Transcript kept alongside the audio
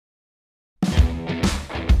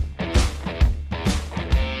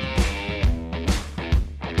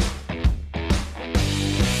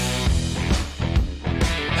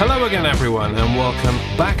Hello again, everyone, and welcome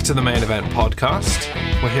back to the Main Event Podcast.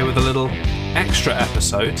 We're here with a little extra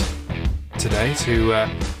episode today to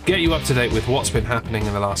get you up to date with what's been happening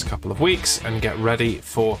in the last couple of weeks and get ready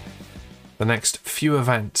for the next few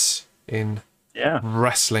events in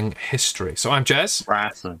wrestling history. So I'm Jez.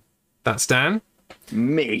 Wrestling. That's Dan.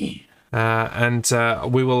 Me. And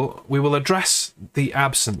we will address the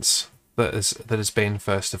absence that has been.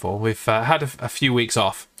 First of all, we've had a few weeks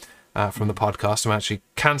off from the podcast. I've actually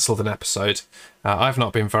cancelled an episode. I've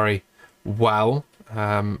not been very well,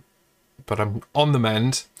 but I'm on the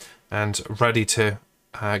mend and ready to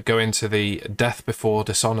go into the Death Before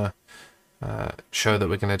Dishonor show that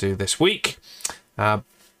we're going to do this week. But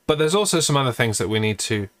there's also some other things that we need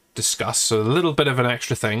to discuss, so a little bit of an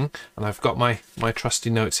extra thing, and I've got my trusty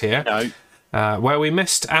notes here. Where we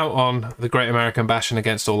missed out on the Great American Bash and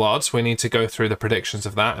Against All Odds, we need to go through the predictions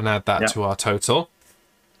of that and add that to our total.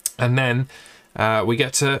 And then we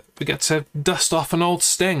get to dust off an old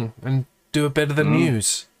Sting and do a bit of the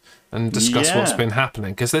news and discuss what's been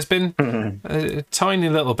happening, because there's been a tiny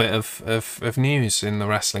little bit of news in the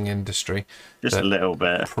wrestling industry. Just a little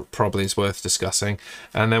bit. Probably is worth discussing.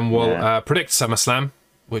 And then we'll predict SummerSlam,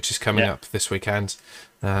 which is coming up this weekend,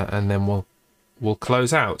 and then we'll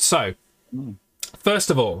close out. So,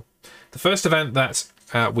 first of all, the first event that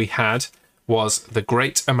we had was the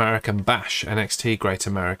Great American Bash, NXT Great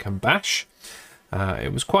American Bash.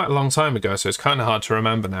 It was quite a long time ago, so it's kind of hard to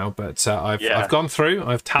remember now, but I've gone through,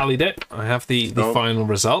 I've tallied it, I have the final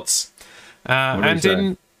results. And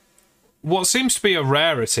in what seems to be a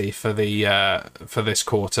rarity for this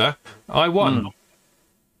quarter, I won.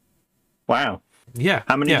 Wow. Yeah.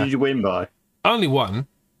 How many did you win by? Only one.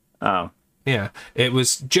 Oh. Yeah. It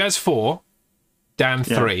was Jez 4, Dan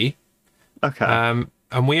 3. Okay.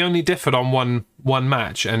 And we only differed on one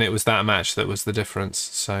match, and it was that match that was the difference.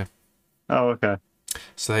 So. Oh, okay.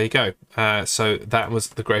 So there you go. So that was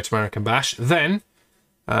the Great American Bash. Then,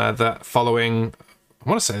 that following, I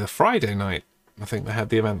want to say the Friday night, I think they had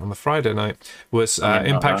the event on the Friday night, was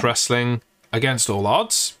Impact Wrestling Against All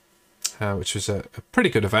Odds, which was a pretty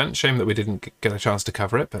good event. Shame that we didn't get a chance to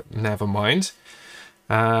cover it, but never mind.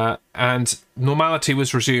 And normality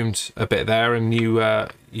was resumed a bit there, and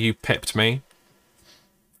you pipped me.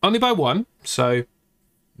 Only by one, so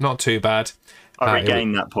not too bad. I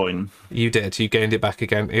regained that point. You did. You gained it back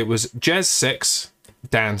again. It was Jez 6,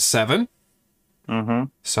 Dan 7.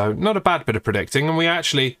 So not a bad bit of predicting, and we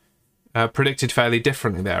actually predicted fairly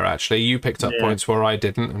differently there, actually. You picked up points where I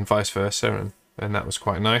didn't, and vice versa, and that was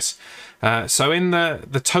quite nice. So in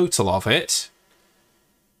the total of it,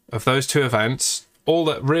 of those two events, all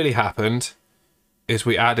that really happened is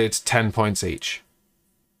we added 10 points each.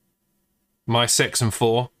 My 6 and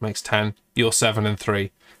 4 makes 10. Your 7 and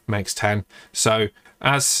 3 makes 10. So,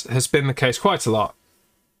 as has been the case quite a lot,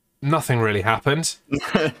 nothing really happened,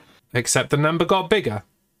 except the number got bigger.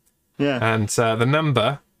 Yeah. And the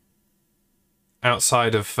number,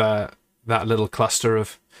 outside of that little cluster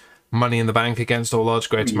of Money in the Bank Against All Odds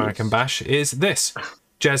Great American Bash, is this.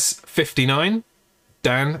 Jez 59,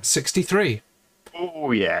 Dan 63.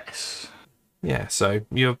 Oh, yes. Yeah, so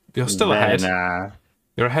you're still ahead.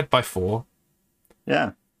 You're ahead by 4.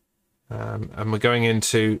 Yeah. And we're going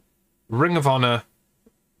into Ring of Honor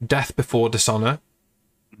Death Before Dishonor.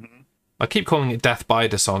 I keep calling it Death by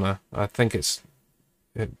Dishonor. I think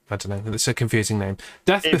I don't know, it's a confusing name.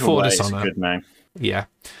 Death Before Dishonor. It's a good name. Yeah.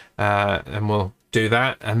 And we'll do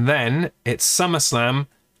that. And then it's SummerSlam,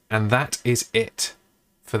 and that is it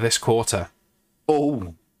for this quarter.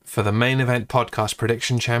 Oh. For the Main Event Podcast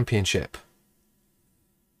Prediction Championship,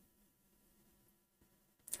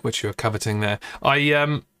 which you're coveting there.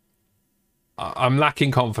 I'm lacking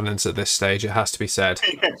confidence at this stage, it has to be said.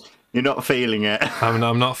 You're not feeling it.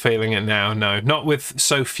 I'm not feeling it now, no. Not with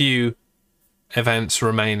so few events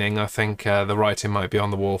remaining. I think the writing might be on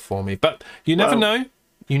the wall for me. But you never know.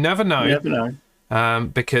 You never know. You never know.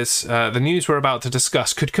 Because the news we're about to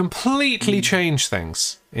discuss could completely change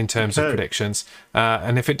things in terms of predictions.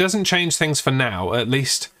 And if it doesn't change things for now, at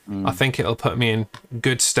least I think it'll put me in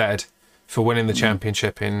good stead for winning the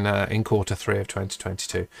championship in quarter 3 of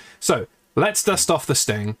 2022. So, let's dust off the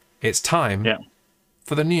Sting. It's time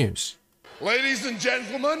for the news. Ladies and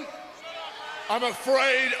gentlemen, I'm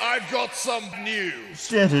afraid I've got some news.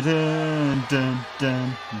 Dun, dun,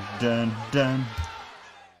 dun, dun, dun.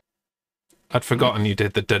 I'd forgotten you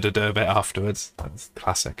did the da-da-da bit afterwards. That's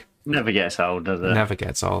classic. Never gets old, does it? Never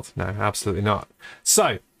gets old. No, absolutely not.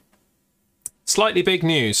 So, slightly big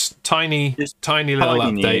news. Tiny little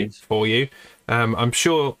update for you. I'm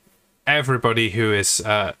sure everybody who is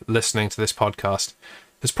listening to this podcast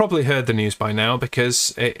has probably heard the news by now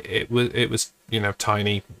because it was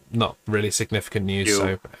tiny, not really significant news,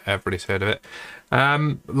 so everybody's heard of it.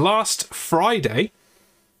 Last Friday,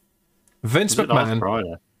 Vince McMahon. Last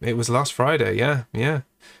Friday? It was last Friday, yeah.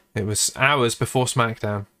 It was hours before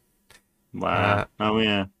SmackDown. Wow. Oh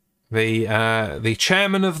yeah. The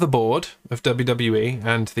chairman of the board of WWE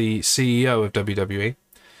and the CEO of WWE,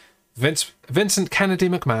 Vincent Kennedy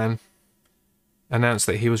McMahon, announced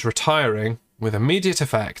that he was retiring with immediate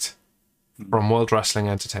effect from World Wrestling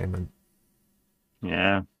Entertainment.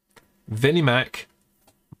 Yeah. Vinnie Mac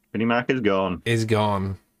is gone. Is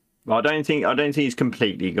gone. Well, I don't think he's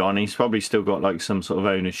completely gone. He's probably still got like some sort of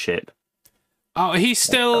ownership. Oh, he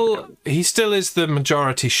still is the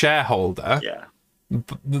majority shareholder. Yeah.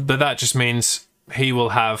 But that just means he will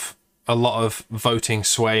have a lot of voting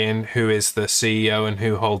sway in who is the CEO and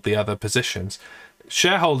who hold the other positions.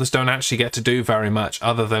 Shareholders don't actually get to do very much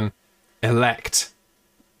other than elect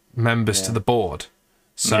members to the board.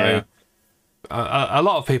 So a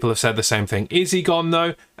lot of people have said the same thing. Is he gone,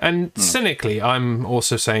 though? And cynically, I'm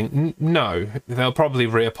also saying no. They'll probably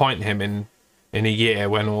reappoint him in a year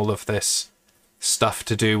when all of this stuff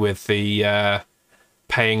to do with the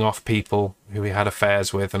paying off people who he had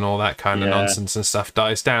affairs with and all that kind of nonsense and stuff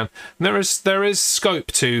dies down. And there is scope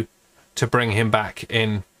to bring him back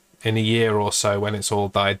in a year or so when it's all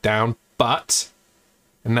died down. But,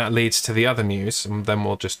 and that leads to the other news, and then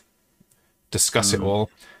we'll just discuss it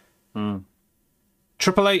all.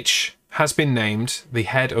 Triple H has been named the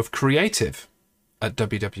head of creative at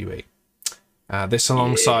WWE. This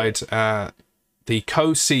alongside the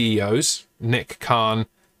co-CEOs, Nick Khan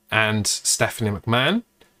and Stephanie McMahon.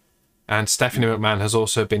 And Stephanie McMahon has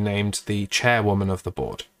also been named the chairwoman of the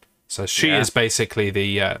board. So she is basically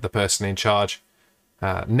the person in charge.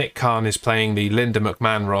 Nick Khan is playing the Linda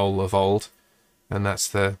McMahon role of old, and that's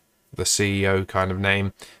the CEO kind of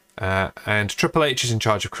name. And Triple H is in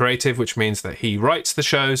charge of creative, which means that he writes the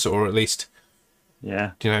shows, or at least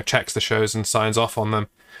checks the shows and signs off on them,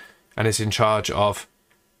 and is in charge of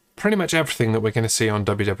pretty much everything that we're going to see on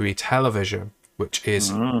WWE television, which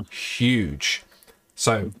is huge.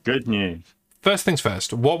 So, good news. First things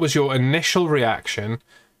first, what was your initial reaction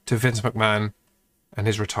to Vince McMahon and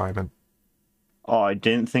his retirement? Oh, I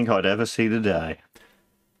didn't think I'd ever see the day.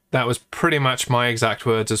 That was pretty much my exact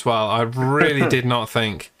words as well. I really did not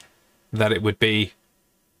think that it would be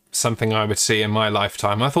something I would see in my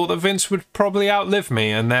lifetime. I thought that Vince would probably outlive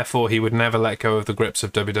me, and therefore he would never let go of the grips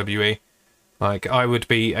of WWE. Like, I would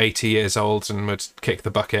be 80 years old and would kick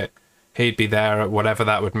the bucket. He'd be there at whatever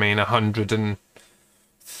that would mean,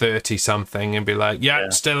 130 something, and be like,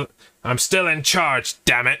 I'm still in charge,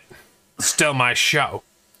 damn it. Still my show.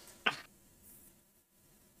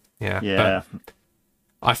 Yeah. But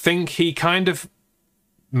I think he kind of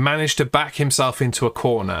managed to back himself into a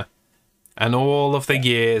corner, and all of the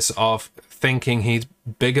years of thinking he's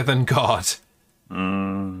bigger than God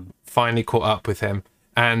finally caught up with him.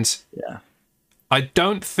 And I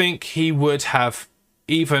don't think he would have,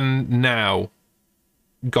 even now,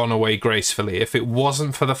 gone away gracefully if it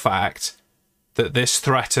wasn't for the fact that this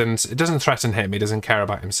threatens... It doesn't threaten him, he doesn't care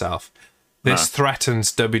about himself. This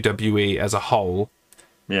threatens WWE as a whole.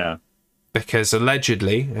 Yeah. Because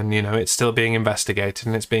allegedly, and it's still being investigated,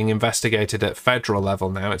 and it's being investigated at federal level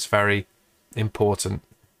now. It's very important,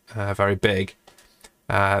 very big.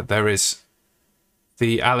 There is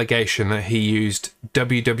the allegation that he used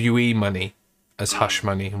WWE money as hush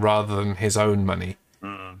money rather than his own money.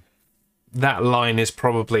 That line is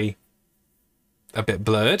probably a bit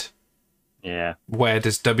blurred. Yeah. Where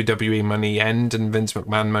does WWE money end and Vince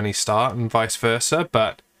McMahon money start, and vice versa?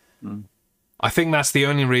 But I think that's the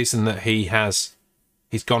only reason that he's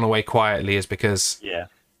gone away quietly, is because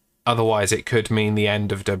otherwise it could mean the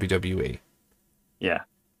end of WWE. Yeah.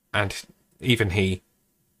 And even he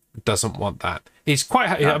doesn't want that. He's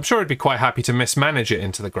I'm sure he'd be quite happy to mismanage it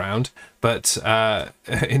into the ground, but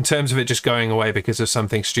in terms of it just going away because of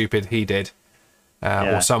something stupid he did,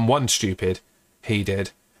 or someone stupid he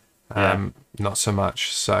did, not so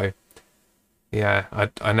much. So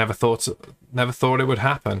I never thought it would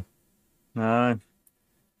happen. No.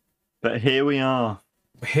 But here we are.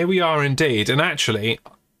 Here we are indeed. And actually,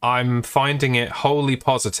 I'm finding it wholly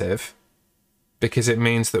positive, because it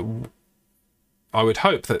means that I would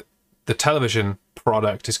hope that the television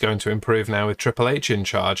product is going to improve now with Triple H in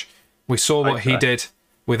charge. We saw what he did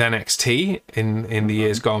with NXT in the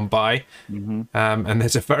years gone by. And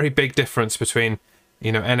there's a very big difference between,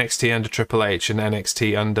 NXT under Triple H and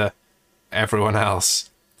NXT under everyone else.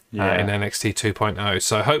 In NXT 2.0.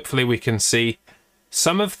 So hopefully we can see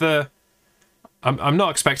some of the I'm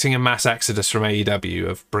not expecting a mass exodus from AEW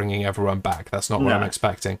of bringing everyone back. That's not what I'm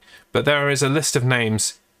expecting. But there is a list of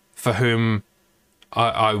names for whom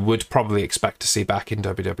I would probably expect to see back in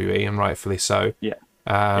WWE, and rightfully so. Yeah.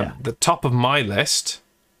 The top of my list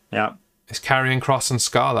is Karrion Kross and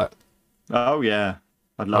Scarlett. Oh, yeah.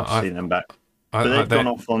 I'd love to see them back. But they've gone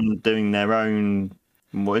off on doing their own...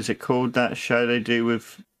 What is it called, that show they do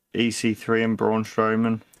with EC3 and Braun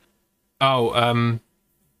Strowman? Oh,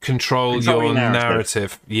 Control Your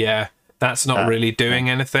Narrative. Yeah, that's not really doing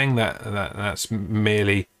anything. That's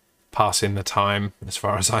merely passing the time, as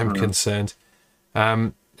far as I'm concerned.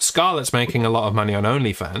 Scarlett's making a lot of money on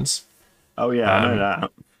OnlyFans. Oh, yeah, I know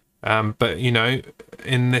that. But, you know,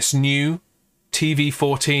 in this new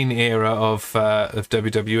TV14 era of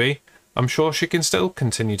WWE, I'm sure she can still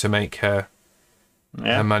continue to make her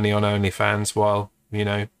money on OnlyFans while, you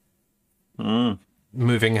know,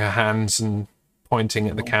 moving her hands and pointing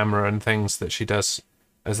at the camera and things that she does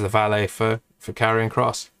as the valet for Karrion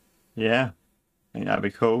Kross. Yeah, I think that'd be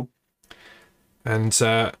cool. And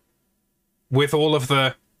with all of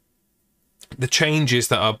the changes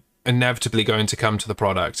that are inevitably going to come to the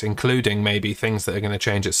product, including maybe things that are going to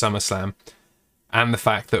change at SummerSlam, and the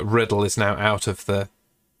fact that Riddle is now out of the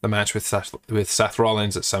match with Seth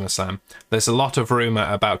Rollins at SummerSlam, there's a lot of rumour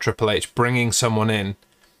about Triple H bringing someone in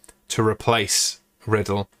to replace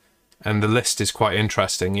Riddle, and the list is quite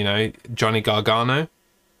interesting. You know, Johnny Gargano.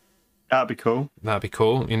 That'd be cool. That'd be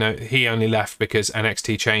cool. You know, he only left because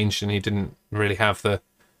NXT changed and he didn't really have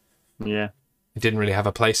he didn't really have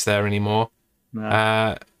a place there anymore.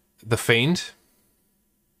 No. The Fiend.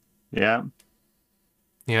 Yeah.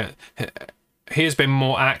 Yeah. He has been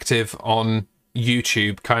more active on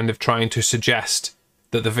YouTube, kind of trying to suggest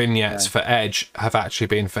that the vignettes for Edge have actually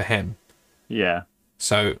been for him. Yeah.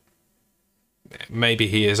 So maybe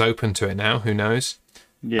he is open to it now. Who knows?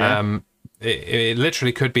 Yeah. It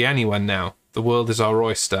literally could be anyone now. The world is our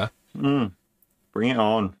oyster. Bring it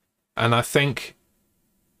on. And I think,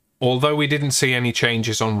 although we didn't see any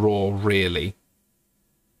changes on Raw, really,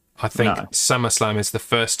 I think SummerSlam is the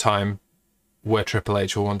first time where Triple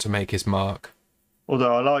H will want to make his mark.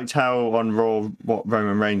 Although I liked how on Raw what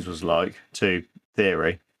Roman Reigns was like to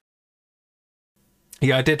Theory.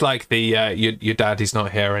 Yeah, I did like the your daddy's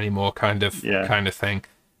not here anymore kind of thing.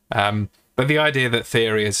 But the idea that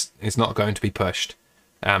Theory is not going to be pushed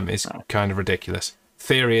is kind of ridiculous.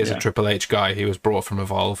 Theory is a Triple H guy. He was brought from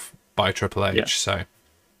Evolve by Triple H, so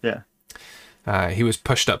he was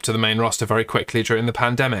pushed up to the main roster very quickly during the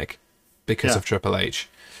pandemic because of Triple H.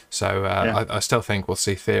 So I still think we'll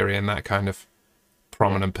see Theory in that kind of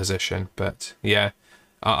prominent position. But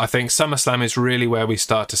I think SummerSlam is really where we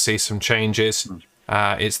start to see some changes.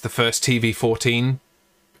 It's the first TV14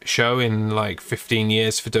 show in like 15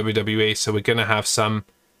 years for WWE, so we're going to have some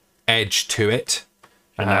edge to it.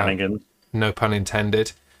 Shenanigans. No pun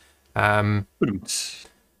intended. So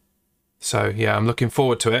yeah, I'm looking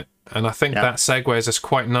forward to it, and I think that segues us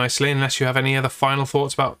quite nicely, unless you have any other final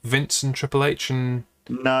thoughts about Vince and Triple H and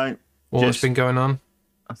all that's been going on.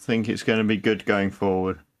 I think it's going to be good going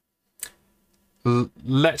forward.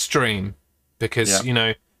 Let's dream, because you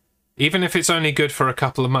know, even if it's only good for a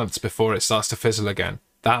couple of months before it starts to fizzle again,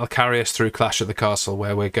 that'll carry us through Clash at the Castle,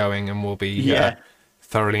 where we're going, and we'll be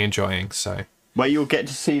thoroughly enjoying. So where you'll get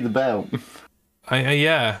to see the belt.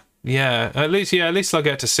 At least I'll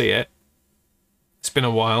get to see it. It's been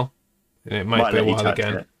a while. It might be a while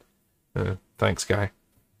again. Thanks, Guy.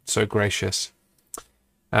 So gracious.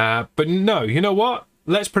 But no, you know what?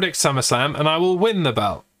 Let's predict SummerSlam, and I will win the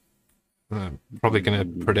belt. I'm probably going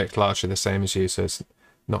to predict largely the same as you, so it's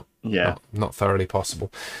not thoroughly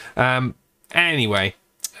possible. Anyway,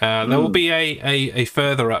 there will be a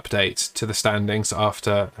further update to the standings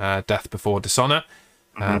after Death Before Dishonor.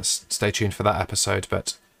 Stay tuned for that episode.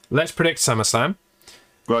 But let's predict SummerSlam.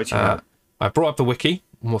 Right. I brought up the wiki,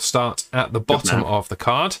 and we'll start at the bottom of the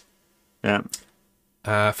card. Yeah.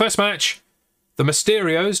 First match, the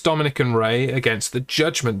Mysterios, Dominic and Rey, against the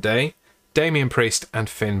Judgment Day, Damian Priest and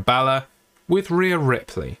Finn Balor, with Rhea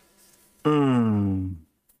Ripley. What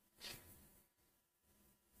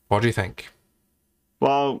do you think?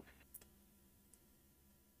 Well,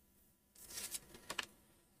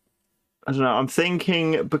 I don't know. I'm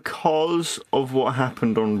thinking because of what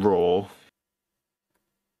happened on Raw,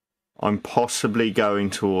 I'm possibly going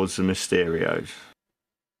towards the Mysterios.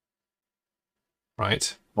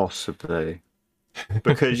 Right. Possibly.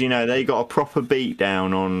 Because, you know, they got a proper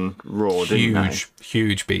beatdown on Raw, didn't they?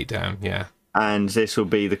 Huge beatdown, yeah. And this will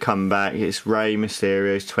be the comeback. It's Rey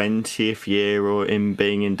Mysterio's 20th year or in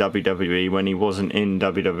being in WWE when he wasn't in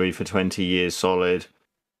WWE for 20 years solid.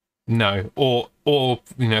 No, or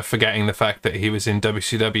forgetting the fact that he was in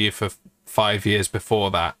WCW for 5 years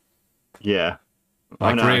before that. Yeah.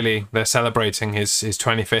 Like, really, they're celebrating his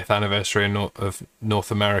 25th anniversary of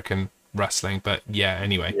North American wrestling. But yeah,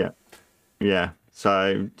 anyway. Yeah. Yeah.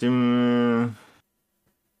 So, you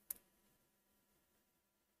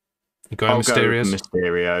going Mysterios?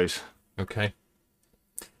 Mysterios. Okay.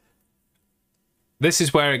 This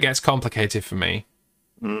is where it gets complicated for me.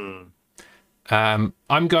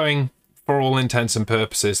 I'm going, for all intents and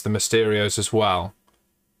purposes, the Mysterios as well.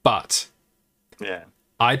 But yeah,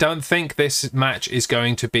 I don't think this match is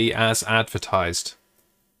going to be as advertised.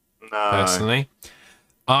 No. Personally.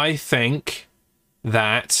 I think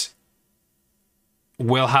that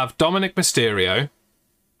we'll have Dominic Mysterio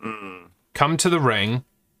come to the ring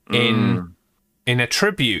in a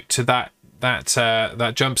tribute to that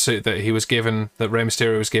jumpsuit that he was given, that Rey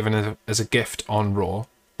Mysterio was given as a gift on Raw.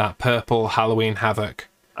 That purple Halloween Havoc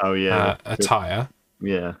attire.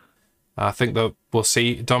 Yeah. I think that we'll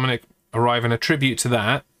see Dominic arrive in a tribute to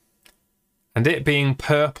that. And it being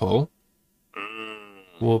purple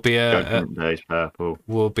will be a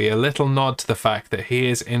little nod to the fact that he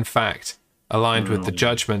is, in fact, aligned with the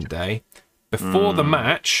Judgment Day. Before the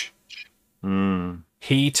match,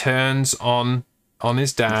 he turns on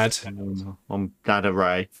his dad. On Dada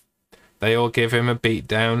Ray. They all give him a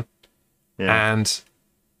beatdown. Yeah. And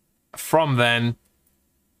from then,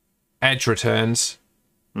 Edge returns.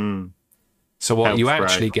 So what you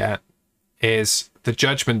actually get is the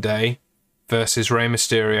Judgment Day versus Rey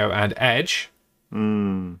Mysterio and Edge.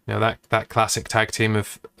 Now that classic tag team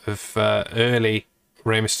of early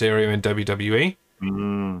Rey Mysterio in WWE.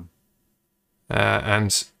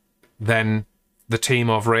 And then the team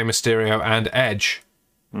of Rey Mysterio and Edge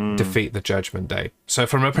defeat the Judgment Day. So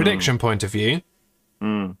from a prediction point of view,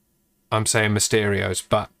 I'm saying Mysterios,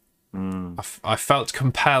 but I felt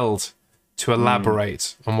compelled to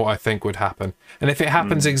elaborate on what I think would happen. And if it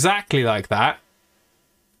happens exactly like that,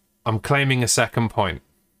 I'm claiming a second point.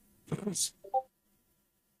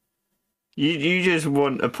 You just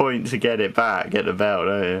want a point to get it back, get the belt,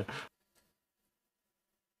 don't you?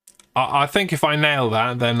 I think if I nail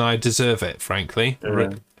that, then I deserve it, frankly.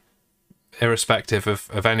 Yeah. Irrespective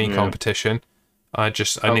of any competition. I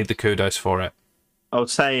need the kudos for it. I'll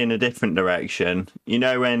say in a different direction. You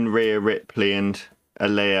know when Rhea Ripley and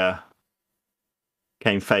Aaliyah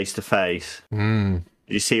came face to face? Did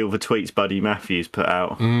you see all the tweets Buddy Matthews put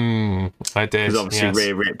out? I did. Because obviously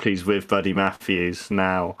Rhea Ripley's with Buddy Matthews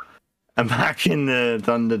now. And back in the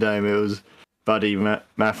Thunderdome, it was Buddy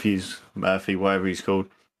Matthews, Murphy, whatever he's called,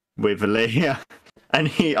 with Aaliyah. And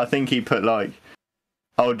I think he put like,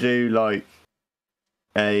 I'll do like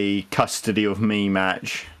a custody of me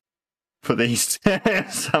match for these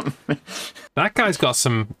something. That guy's got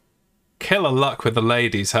some killer luck with the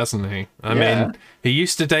ladies, hasn't he? I mean, he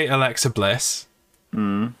used to date Alexa Bliss.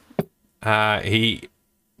 He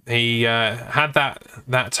had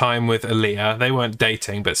that time with Aaliyah. They weren't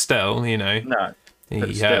dating, but still, you know. No,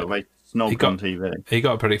 but still, they snogged on TV. He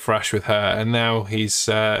got pretty fresh with her, and now he's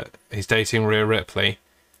dating Rhea Ripley.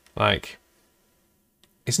 Like,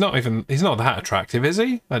 he's not that attractive, is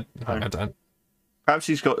he? I don't. Perhaps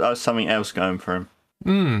he's got something else going for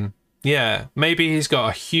him. Yeah, maybe he's got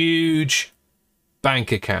a huge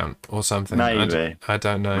bank account or something. Maybe. I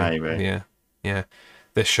don't know. Maybe. Yeah.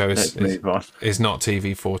 This show is not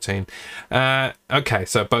TV 14. Okay,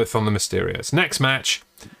 so both on the Mysterios. Next match,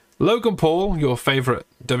 Logan Paul, your favourite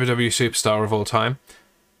WWE superstar of all time,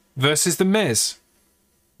 versus The Miz.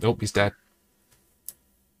 Oh, he's dead.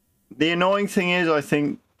 The annoying thing is, I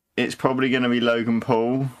think it's probably going to be Logan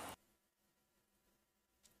Paul.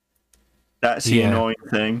 That's the annoying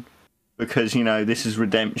thing. Because, you know, this is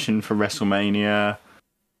redemption for WrestleMania.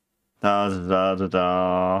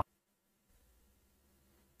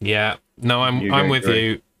 Yeah, no, I'm with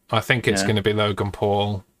you. I think it's going to be Logan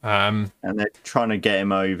Paul. And they're trying to get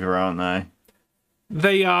him over, aren't they?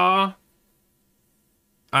 They are.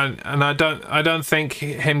 And I don't think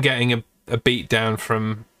him getting a beat down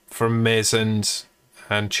from Miz and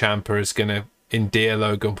Ciampa is going to endear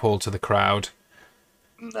Logan Paul to the crowd.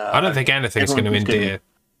 No, I don't think anything's going to endear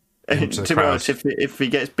him to the crowd. Be honest, if he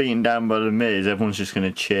gets beaten down by the Miz, everyone's just going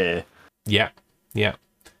to cheer. Yeah.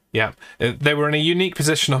 They were in a unique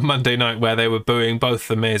position on Monday night where they were booing both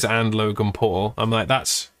The Miz and Logan Paul. I'm like, I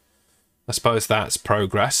suppose that's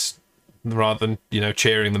progress, rather than, you know,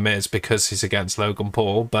 cheering The Miz because he's against Logan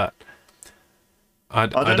Paul. But I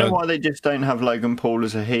don't know why they just don't have Logan Paul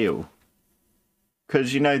as a heel.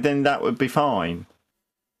 Because, you know, then that would be fine.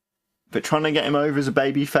 But trying to get him over as a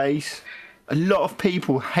baby face, a lot of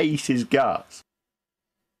people hate his guts.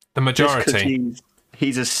 The majority.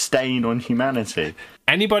 he's a stain on humanity.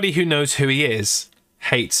 Anybody who knows who he is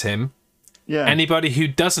hates him. Yeah. Anybody who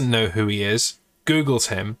doesn't know who he is Googles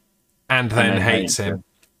him and then hates him.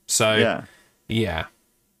 So, yeah.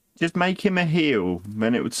 Just make him a heel,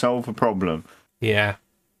 then it would solve the problem. Yeah.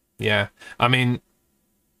 I mean,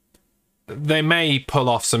 they may pull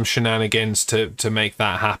off some shenanigans to make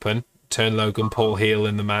that happen. Turn Logan Paul heel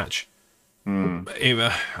in the match.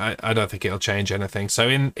 I don't think it'll change anything. So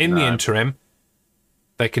in the interim,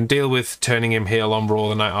 they can deal with turning him heel on Raw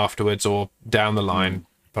the night afterwards or down the line.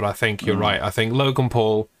 But I think you're right. I think Logan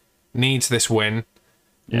Paul needs this win,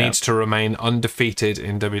 needs to remain undefeated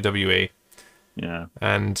in WWE. Yeah.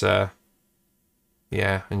 And,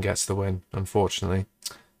 and gets the win, unfortunately.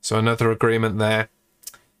 So another agreement there.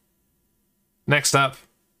 Next up,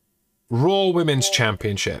 Raw Women's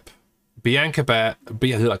Championship. Bianca Belair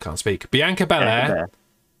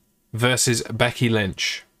versus Becky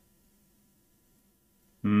Lynch.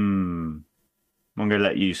 I'm going to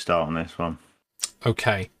let you start on this one.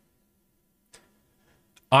 Okay.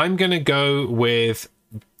 I'm going to go with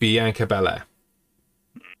Bianca Belair.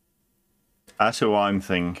 That's who I'm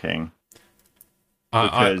thinking.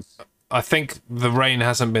 Because I think the reign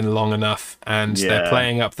hasn't been long enough, and they're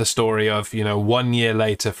playing up the story of, 1 year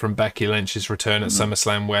later from Becky Lynch's return at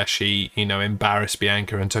SummerSlam, where she, embarrassed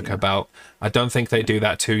Bianca and took her belt. I don't think they do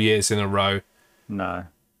that 2 years in a row. No.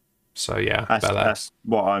 So, yeah, that's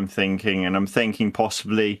what I'm thinking. And I'm thinking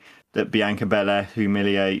possibly that Bianca Belair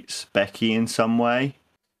humiliates Becky in some way.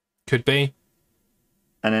 Could be.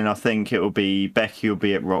 And then I think it will be Becky will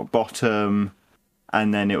be at rock bottom.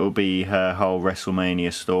 And then it will be her whole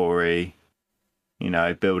WrestleMania story,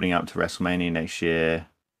 building up to WrestleMania next year.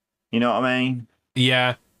 You know what I mean?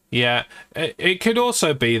 Yeah. It could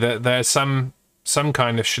also be that there's some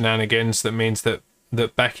kind of shenanigans that means that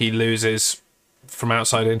Becky loses from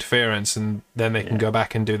outside interference, and then they can go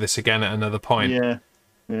back and do this again at another point. Yeah.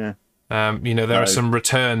 There are some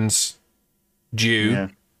returns due. Yeah.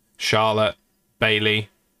 Charlotte, Bayley.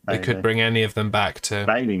 They could bring any of them back to...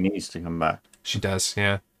 Bayley needs to come back. She does,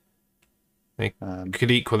 yeah. It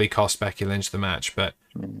could equally cost Becky Lynch the match, but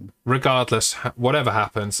regardless, whatever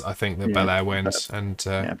happens, I think that Belair wins, and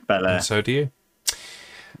so do you.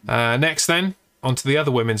 Next, then, on to the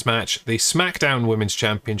other women's match, the SmackDown Women's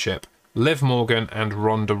Championship, Liv Morgan and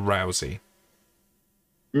Ronda Rousey.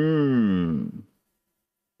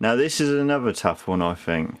 Now, this is another tough one, I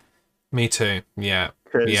think. Me too, yeah.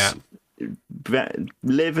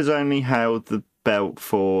 Liv has only held the belt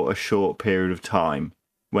for a short period of time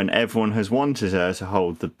when everyone has wanted her to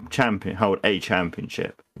hold a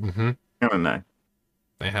championship. I don't know.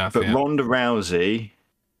 They have, but Ronda Rousey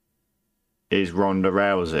is Ronda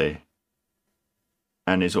Rousey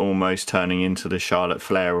and is almost turning into the Charlotte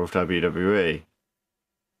Flair of WWE.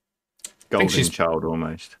 Golden child,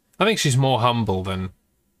 almost. I think she's more humble than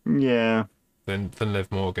Liv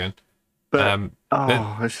Morgan. But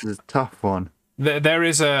this is a tough one. There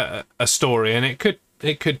is a story, and it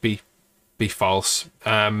could be false,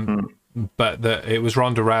 but it was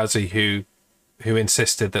Ronda Rousey who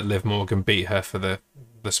insisted that Liv Morgan beat her for the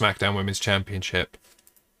SmackDown Women's Championship.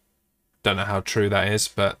 Don't know how true that is,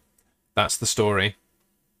 but that's the story.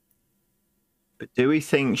 But do we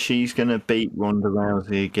think she's going to beat Ronda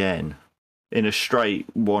Rousey again in a straight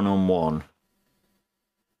one-on-one?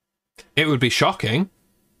 It would be shocking.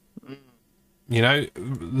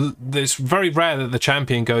 It's very rare that the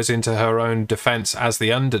champion goes into her own defense as the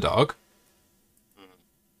underdog.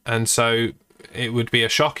 And so it would be a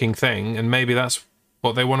shocking thing, and maybe that's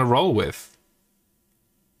what they want to roll with.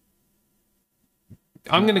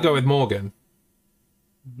 I'm going to go with Morgan.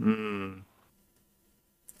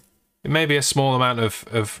 It may be a small amount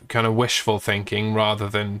of kind of wishful thinking rather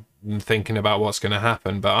than thinking about what's going to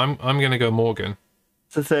happen, but I'm going to go Morgan.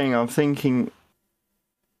 That's the thing, I'm thinking...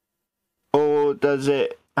 Or does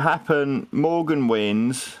it happen, Morgan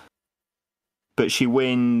wins, but she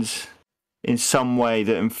wins in some way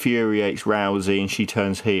that infuriates Rousey and she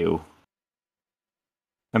turns heel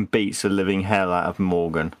and beats the living hell out of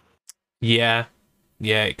Morgan? Yeah,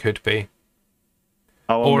 it could be.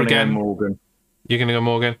 Or again, Morgan. You're going to go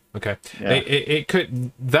Morgan? Okay. Yeah.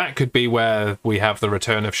 That could be where we have the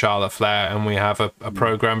return of Charlotte Flair and we have a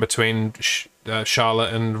program between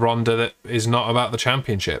Charlotte and Ronda that is not about the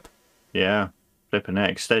championship. Yeah, flipping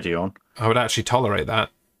heck, steady on. I would actually tolerate that.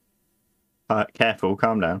 Careful,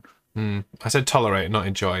 calm down. I said tolerate, not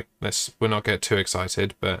enjoy. We'll not get too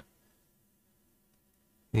excited, but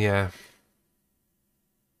yeah.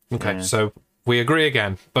 Okay, so we agree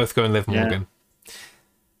again. Both go and Liv Morgan.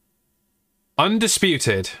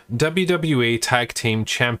 Undisputed WWE Tag Team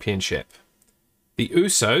Championship. The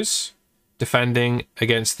Usos defending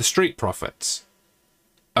against the Street Profits.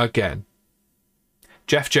 Again.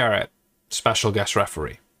 Jeff Jarrett, special guest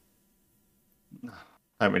referee. I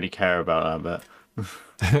don't really care about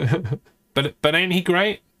that, but ain't he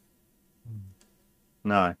great?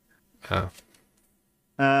 No. Oh.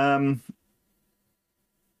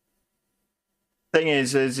 Thing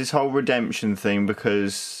is, there's this whole redemption thing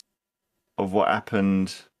because of what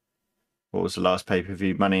happened. What was the last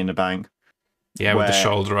pay-per-view? Money in the Bank. Yeah, with the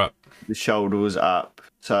shoulder up. The shoulder was up,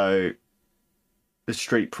 so the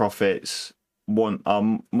Street Profits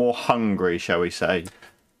are more hungry, shall we say?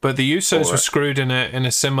 But the Usos were screwed in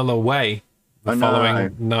a similar way the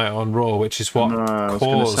following night on Raw, which is what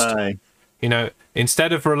caused. You know,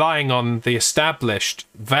 instead of relying on the established,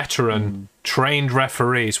 veteran, trained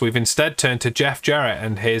referees, we've instead turned to Jeff Jarrett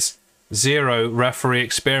and his 0 referee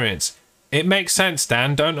experience. It makes sense,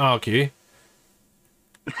 Dan. Don't argue.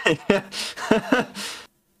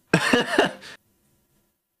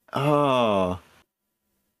 Oh.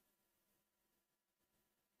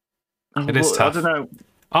 It is tough. I don't know.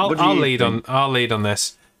 I'll lead on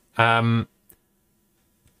this. I'm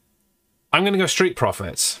going to go Street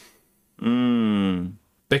Profits.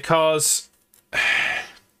 Because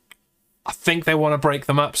I think they want to break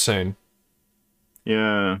them up soon.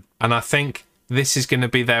 Yeah. And I think this is going to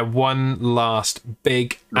be their one last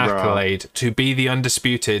big accolade to be the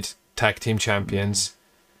undisputed tag team champions.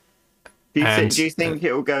 Do you think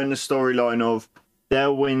it will go in the storyline of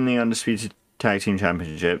they'll win the undisputed tag team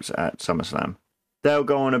championships at SummerSlam? They'll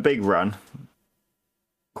go on a big run.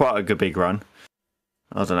 Quite a good big run.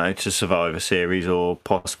 I don't know, to Survivor Series or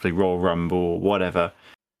possibly Royal Rumble or whatever.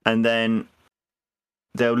 And then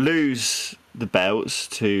they'll lose the belts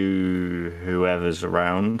to whoever's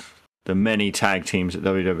around, the many tag teams that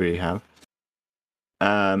WWE have.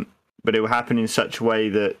 But it will happen in such a way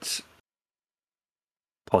that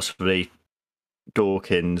possibly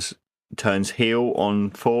Dawkins turns heel on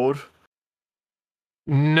Ford.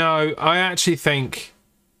 No, I actually think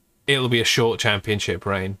it'll be a short championship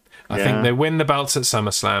reign. I think they win the belts at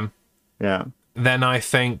SummerSlam. Yeah. Then I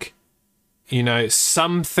think, you know,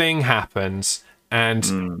 something happens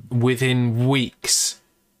and within weeks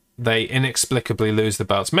they inexplicably lose the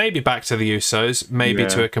belts. Maybe back to the Usos, maybe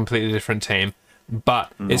to a completely different team.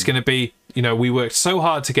 But it's going to be, you know, we worked so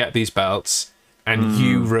hard to get these belts and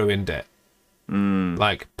you ruined it.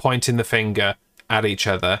 Like pointing the finger at each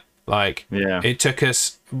other. Like it took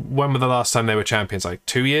us, when were the last time they were champions? Like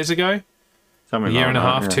 2 years ago? A year and a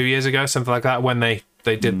half, 2 years ago, something like that, when they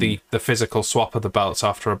did the physical swap of the belts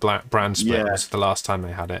after a brand split was the last time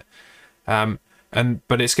they had it.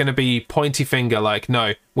 But it's going to be pointy finger, like,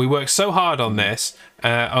 no, we worked so hard on this,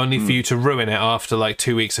 only for you to ruin it after like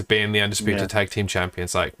 2 weeks of being the undisputed tag team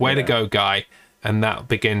champions. Like, way to go, guy. And that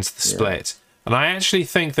begins the split. And I actually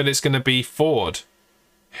think that it's going to be Ford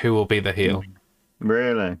who will be the heel.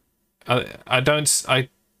 Really? I don't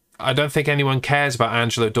think anyone cares about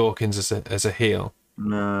Angelo Dawkins as a heel.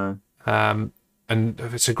 No. And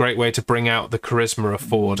it's a great way to bring out the charisma of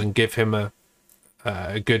Ford and give him a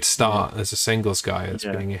good start as a singles guy as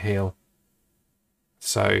being a heel.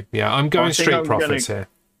 So, yeah, I'm going Street Profits here.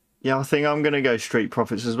 Yeah, I think I'm going to go Street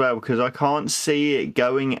Profits as well, because I can't see it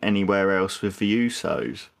going anywhere else with the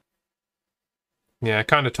Usos. Yeah, I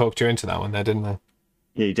kind of talked you into that one there, didn't I?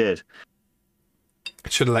 Yeah, you did. I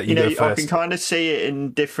should have let you go first. I can kind of see it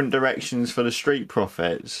in different directions for the Street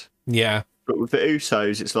Profits. Yeah. But with the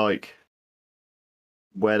Usos, it's like,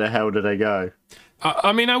 where the hell do they go?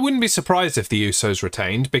 I mean, I wouldn't be surprised if the Usos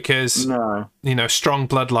retained, because, you know, strong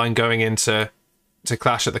bloodline going into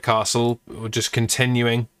Clash at the Castle, or just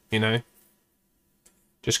continuing, you know,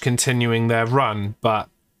 just continuing their run. But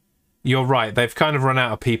you're right, they've kind of run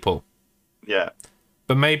out of people. Yeah.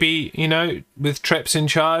 But maybe, you know, with Trips in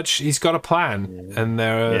charge, he's got a plan. And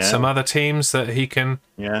there are some other teams that he can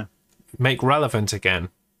make relevant again.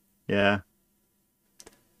 Yeah.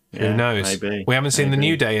 Who knows? Maybe. We haven't seen the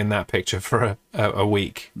New Day in that picture for a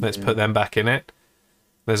week. Let's put them back in it.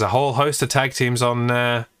 There's a whole host of tag teams on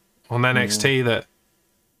NXT that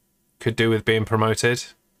could do with being promoted.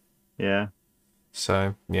 Yeah.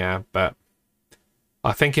 So, yeah, but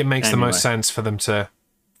I think it makes the most sense for them to...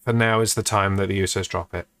 For now is the time that the Usos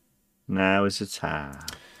drop it. Now is the time.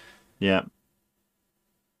 Yeah.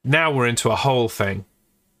 Now we're into a whole thing.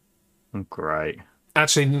 Great.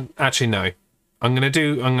 Actually, no. I'm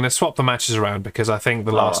gonna swap the matches around, because I think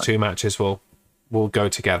the last two matches will go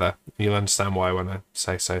together. You'll understand why when I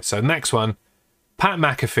say so. So next one, Pat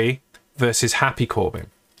McAfee versus Happy Corbin.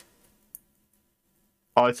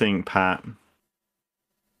 I think Pat.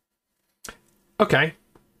 Okay.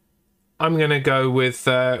 I'm gonna go with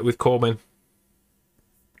Corbin.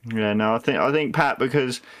 Yeah, no, I think Pat,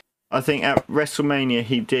 because I think at WrestleMania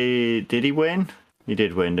he did he win? He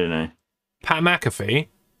did win, didn't Pat McAfee, he?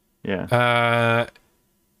 Yeah.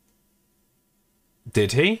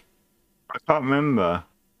 did he? I can't remember.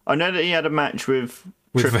 I know that he had a match with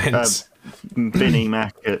Vince. Vinnie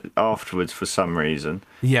Mac afterwards for some reason.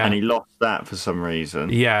 Yeah. And he lost that for some reason.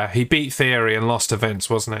 Yeah, he beat Theory and lost to Vince,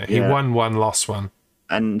 wasn't it? He Yeah. won one, lost one.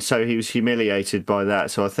 And so he was humiliated by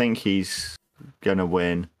that. So I think he's gonna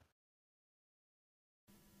win.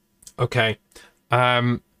 Okay.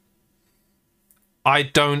 I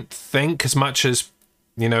don't think, as much as,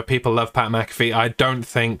 people love Pat McAfee, I don't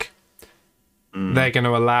think they're going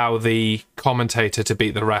to allow the commentator to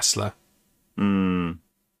beat the wrestler.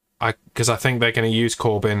 Because I think they're going to use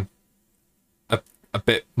Corbin a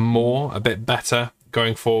bit more, a bit better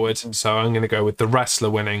going forward. So I'm going to go with the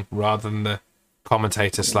wrestler winning rather than the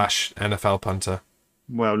commentator / NFL punter.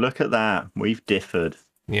 Well, look at that. We've differed.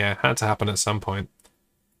 Yeah, had to happen at some point.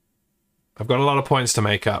 I've got a lot of points to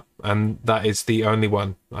make up, and that is the only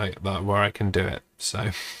one where I can do it. So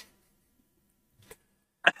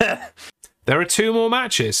there are 2 more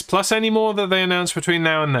matches, plus any more that they announce between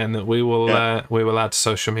now and then that we will add to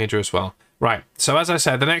social media as well. Right. So as I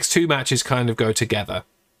said, the next 2 matches kind of go together.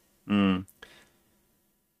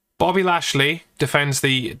 Bobby Lashley defends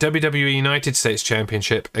the WWE United States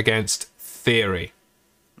Championship against Theory.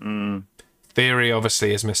 Theory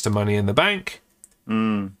obviously is Mr. Money in the Bank.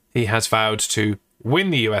 He has vowed to win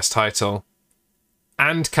the US title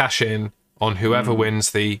and cash in on whoever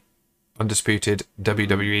wins the undisputed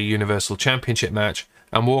WWE Universal Championship match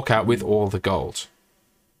and walk out with all the gold.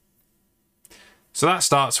 So that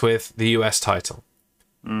starts with the US title.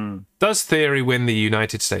 Does Theory win the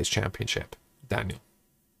United States Championship, Daniel?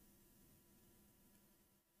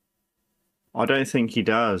 I don't think he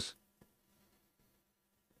does.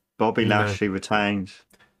 Bobby Lashley retains.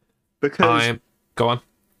 Because go on.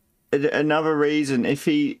 Another reason, if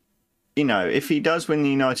he does win the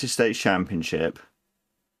United States Championship,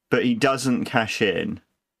 but he doesn't cash in,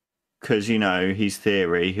 because, he's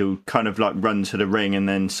Theory, he'll kind of like run to the ring and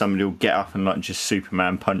then somebody will get up and like just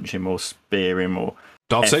Superman punch him or spear him or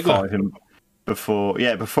Dolph Ziggler him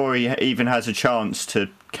before he even has a chance to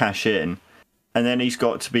cash in. And then he's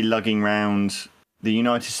got to be lugging round the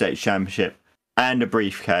United States Championship and a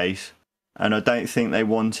briefcase. And I don't think they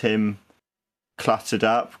want him cluttered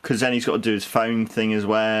up, because then he's got to do his phone thing as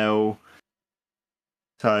well.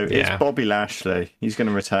 So it's Bobby Lashley. He's going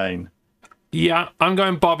to retain. Yeah, I'm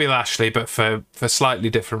going Bobby Lashley, but for slightly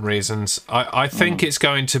different reasons. I think it's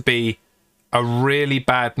going to be a really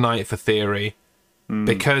bad night for Theory,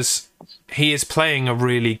 because he is playing a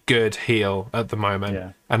really good heel at the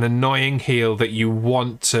moment, an annoying heel that you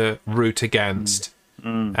want to root against.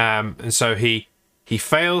 And so he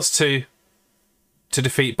fails to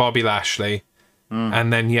defeat Bobby Lashley,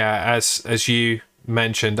 and then as you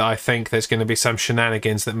mentioned, I think there's going to be some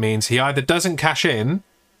shenanigans that means he either doesn't cash in,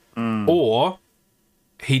 or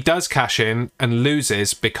he does cash in and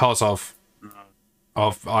loses because of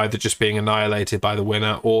either just being annihilated by the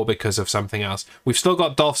winner or because of something else. We've still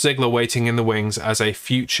got Dolph Ziggler waiting in the wings as a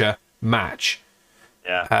future match.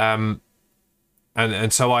 And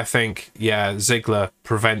so I think Ziggler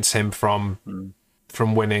prevents him from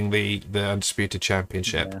winning the Undisputed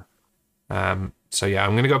Championship. So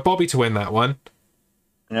I'm going to go Bobby to win that one.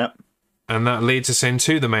 Yep. And that leads us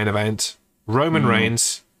into the main event. Roman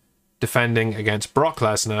Reigns defending against Brock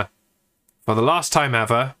Lesnar for the last time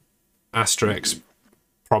ever. Asterisk,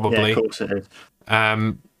 probably. Yeah, of course it is.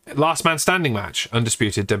 Last man standing match.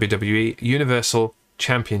 Undisputed WWE Universal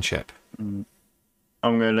Championship. I'm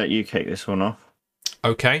going to let you kick this one off.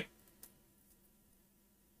 Okay.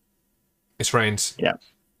 It's Reigns. Yeah.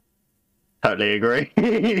 Totally agree.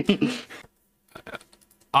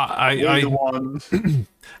 I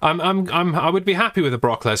would be happy with a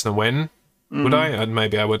Brock Lesnar win. Would I? And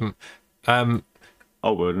maybe I wouldn't. I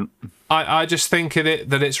wouldn't. I just think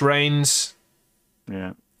that it's Reigns.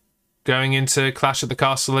 Yeah. Going into Clash at the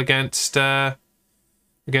Castle against Drew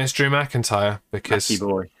McIntyre, because Lucky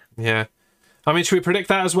boy. Yeah. I mean, should we predict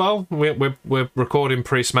that as well? We're recording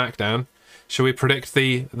pre SmackDown. Should we predict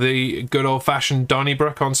the good old fashioned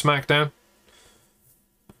Donnybrook on SmackDown?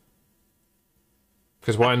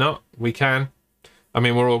 Because why not? We can. I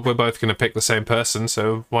mean, we're both going to pick the same person,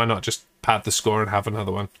 so why not just pad the score and have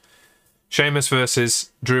another one? Sheamus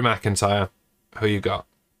versus Drew McIntyre. Who you got?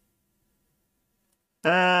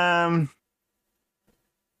 I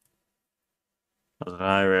don't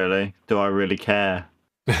know, really. Do I really care?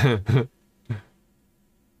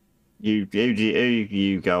 You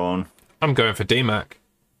go on. I'm going for D-Mac.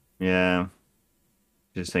 Yeah.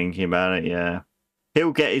 Just thinking about it, yeah.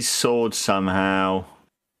 He'll get his sword somehow,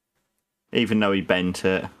 even though he bent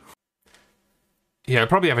it. Yeah, he'll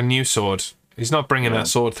probably have a new sword. He's not bringing that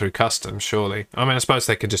sword through customs, surely. I mean, I suppose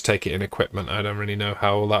they could just take it in equipment. I don't really know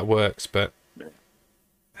how all that works, but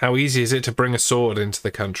how easy is it to bring a sword into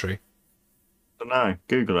the country? I don't know.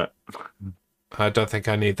 Google it. I don't think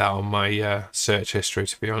I need that on my search history,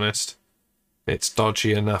 to be honest. It's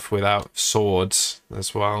dodgy enough without swords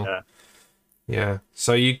as well. Yeah.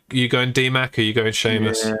 So you going D-Mac or you going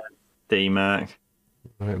Sheamus? Yeah, D-Mac.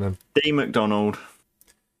 Right then. D. McDonald.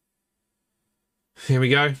 Here we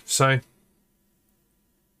go. So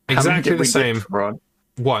exactly the same.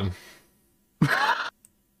 One.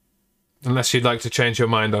 Unless you'd like to change your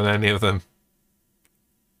mind on any of them.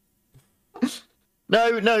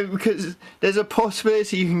 No, because there's a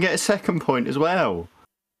possibility you can get a second point as well.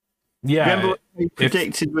 Yeah. Remember what we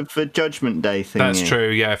predicted with the Judgment Day thing? That's true,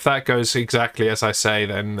 yeah. If that goes exactly as I say,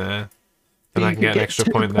 then I can get an extra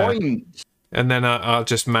point there. And then I'll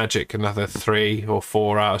just magic another 3 or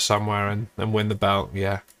 4 out of somewhere and win the belt.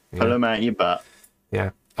 Yeah. Pull them out your butt.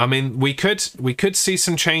 Yeah. I mean, we could see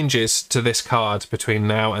some changes to this card between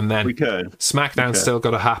now and then. We could. SmackDown's still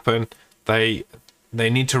got to happen. They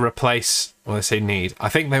need to replace... Well, they say need. I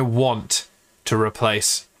think they want to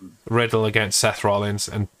replace Riddle against Seth Rollins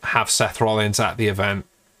and have Seth Rollins at the event.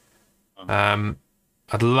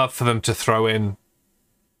 I'd love for them to throw in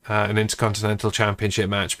an Intercontinental Championship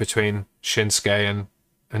match between Shinsuke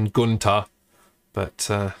and Gunter. But,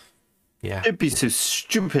 yeah. It'd be so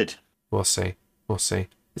stupid. We'll see.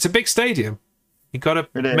 It's a big stadium. You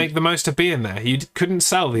got to make the most of being there. You couldn't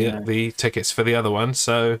sell the tickets for the other one,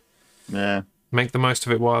 so make the most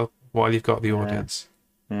of it while you've got the audience.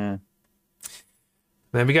 Yeah.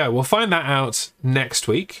 There we go. We'll find that out next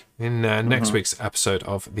week in next week's episode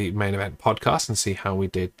of the Main Event Podcast and see how we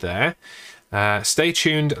did there. Stay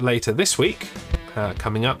tuned later this week,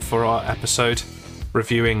 coming up for our episode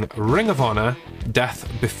reviewing Ring of Honor: Death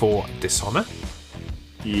Before Dishonor.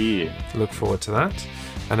 Yeah. Look forward to that.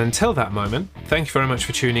 And until that moment, thank you very much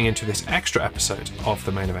for tuning into this extra episode of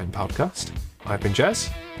the Main Event Podcast. I've been Jez.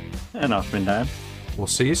 And I've been Dan. We'll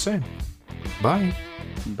see you soon. Bye.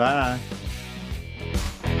 Bye.